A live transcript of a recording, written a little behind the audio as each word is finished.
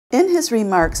In his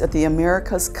remarks at the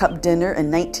America's Cup dinner in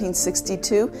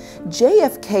 1962,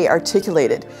 JFK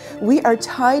articulated, "We are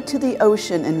tied to the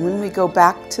ocean, and when we go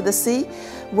back to the sea,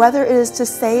 whether it is to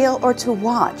sail or to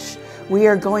watch, we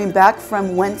are going back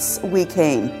from whence we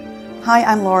came." Hi,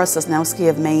 I'm Laura Sosnowski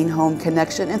of Maine Home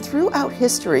Connection, and throughout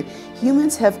history,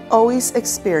 humans have always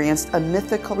experienced a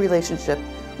mythical relationship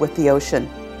with the ocean.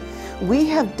 We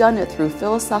have done it through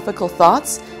philosophical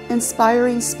thoughts,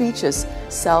 inspiring speeches,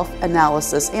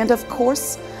 self-analysis, and of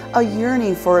course, a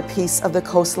yearning for a piece of the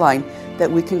coastline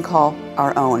that we can call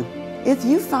our own. If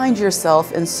you find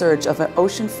yourself in search of an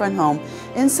oceanfront home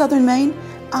in southern Maine,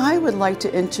 I would like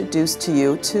to introduce to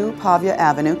you to Pavia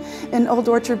Avenue in Old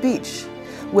Orchard Beach.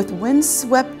 With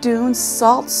windswept dunes,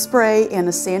 salt spray, and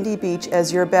a sandy beach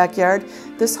as your backyard,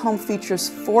 this home features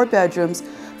 4 bedrooms,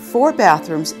 4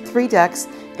 bathrooms, 3 decks,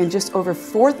 and just over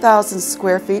 4,000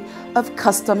 square feet of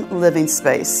custom living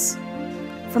space.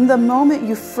 From the moment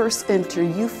you first enter,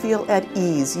 you feel at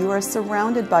ease. You are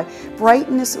surrounded by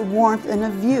brightness, warmth, and a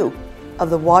view of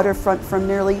the waterfront from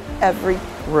nearly every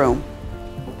room.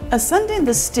 Ascending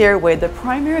the stairway, the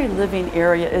primary living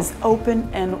area is open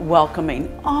and welcoming,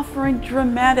 offering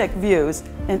dramatic views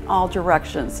in all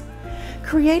directions,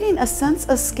 creating a sense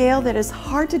of scale that is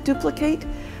hard to duplicate,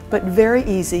 but very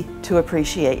easy to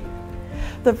appreciate.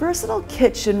 The versatile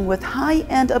kitchen with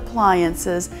high-end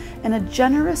appliances and a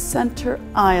generous center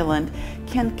island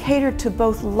can cater to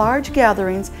both large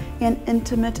gatherings and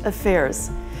intimate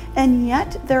affairs. And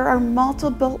yet there are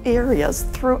multiple areas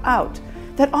throughout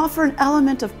that offer an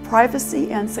element of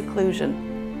privacy and seclusion.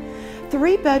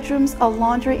 3 bedrooms, a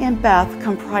laundry and bath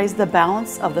comprise the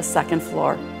balance of the 2nd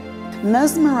floor.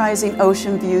 Mesmerizing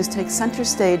ocean views take center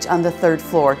stage on the 3rd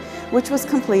floor, which was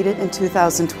completed in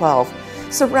 2012.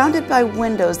 Surrounded by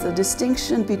windows, the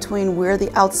distinction between where the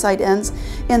outside ends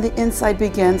and the inside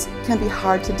begins can be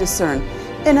hard to discern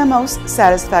in a most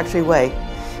satisfactory way.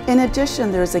 In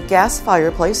addition, there is a gas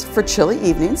fireplace for chilly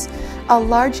evenings, a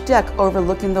large deck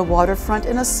overlooking the waterfront,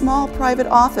 and a small private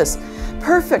office,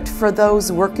 perfect for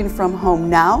those working from home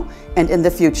now and in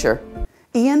the future.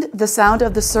 And the sound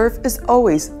of the surf is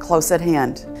always close at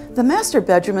hand. The master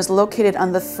bedroom is located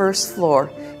on the 1st floor,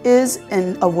 is,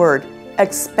 in a word,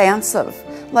 expansive.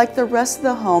 Like the rest of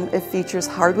the home, it features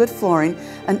hardwood flooring,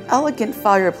 an elegant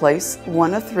fireplace,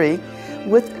 1 of 3,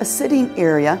 with a sitting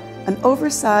area, an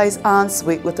oversized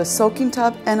ensuite with a soaking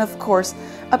tub, and of course,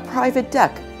 a private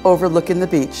deck overlooking the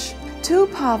beach. 2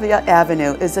 Pavia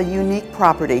Avenue is a unique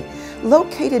property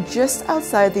located just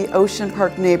outside the Ocean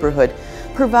Park neighborhood,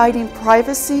 providing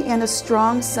privacy and a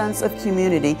strong sense of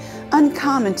community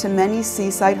uncommon to many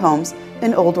seaside homes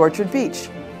in Old Orchard Beach.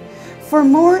 For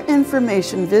more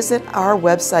information, visit our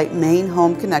website,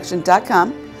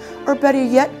 mainehomeconnection.com, or better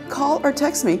yet, call or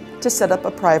text me to set up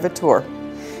a private tour.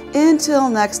 Until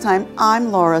next time,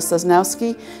 I'm Laura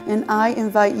Sosnowski, and I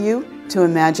invite you to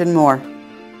imagine more.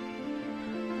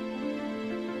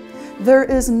 There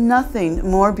is nothing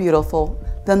more beautiful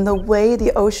than the way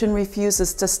the ocean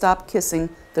refuses to stop kissing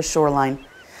the shoreline,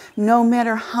 no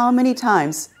matter how many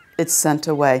times it's sent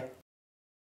away.